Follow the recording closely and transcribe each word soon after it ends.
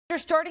After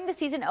starting the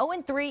season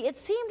 0-3, it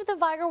seemed the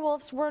Vigor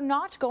Wolves were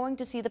not going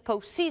to see the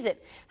postseason.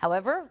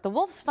 However, the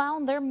Wolves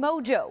found their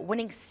mojo,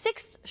 winning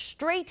 6th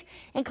straight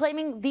and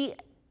claiming the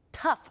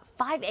tough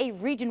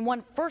 5A Region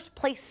 1 first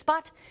place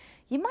spot.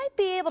 You might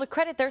be able to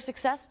credit their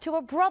success to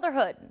a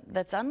brotherhood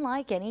that's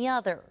unlike any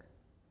other.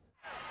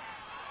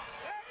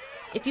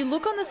 If you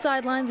look on the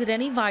sidelines at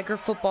any Vigor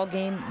football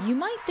game, you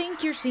might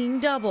think you're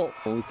seeing double.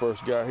 When we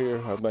first got here,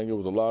 I think it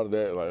was a lot of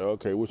that, like,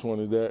 okay, which one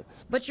is that?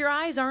 But your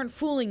eyes aren't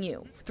fooling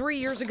you. 3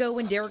 years ago,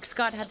 when Derek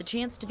Scott had the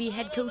chance to be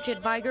head coach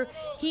at Vigor,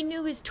 he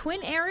knew his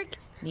twin Eric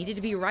needed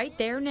to be right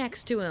there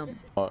next to him.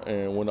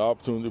 And when the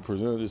opportunity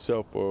presented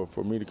itself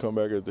for me to come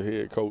back as the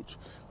head coach,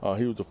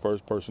 he was the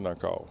first person I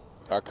called.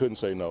 I couldn't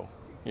say no,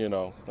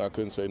 I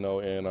couldn't say no.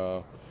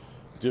 And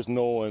just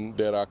knowing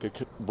that I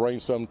could bring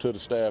something to the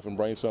staff and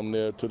bring something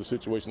there to the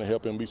situation to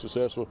help him be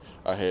successful,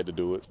 I had to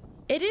do it.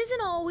 It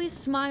isn't always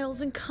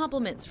smiles and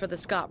compliments for the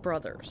Scott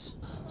brothers.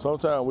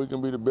 Sometimes we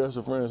can be the best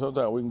of friends.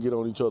 Sometimes we can get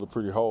on each other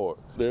pretty hard.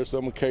 There's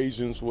some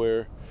occasions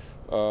where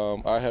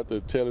I have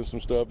to tell him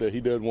some stuff that he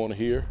doesn't want to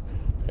hear.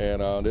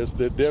 And there's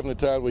definitely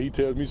times where he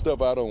tells me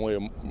stuff I don't want to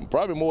hear,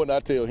 probably more than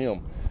I tell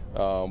him.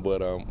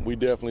 But we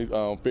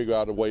definitely figure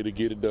out a way to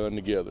get it done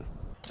together.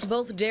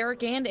 Both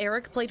Derek and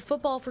Eric played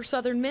football for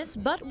Southern Miss,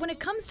 but when it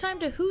comes time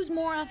to who's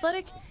more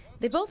athletic,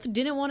 they both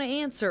didn't want to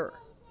answer.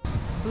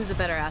 Who's a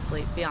better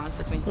athlete? Be honest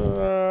with me.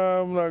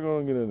 I'm not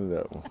going to get into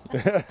that one.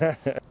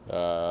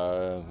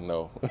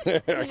 No,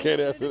 I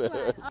can't answer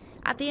that.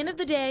 At the end of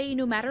the day,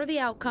 no matter the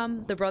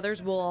outcome, the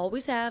brothers will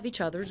always have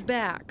each other's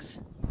backs.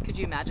 Could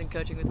you imagine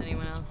coaching with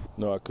anyone else?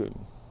 No, I couldn't.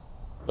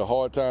 The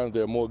hard times,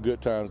 there are more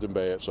good times than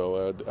bad,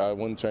 so I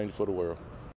wouldn't change it for the world.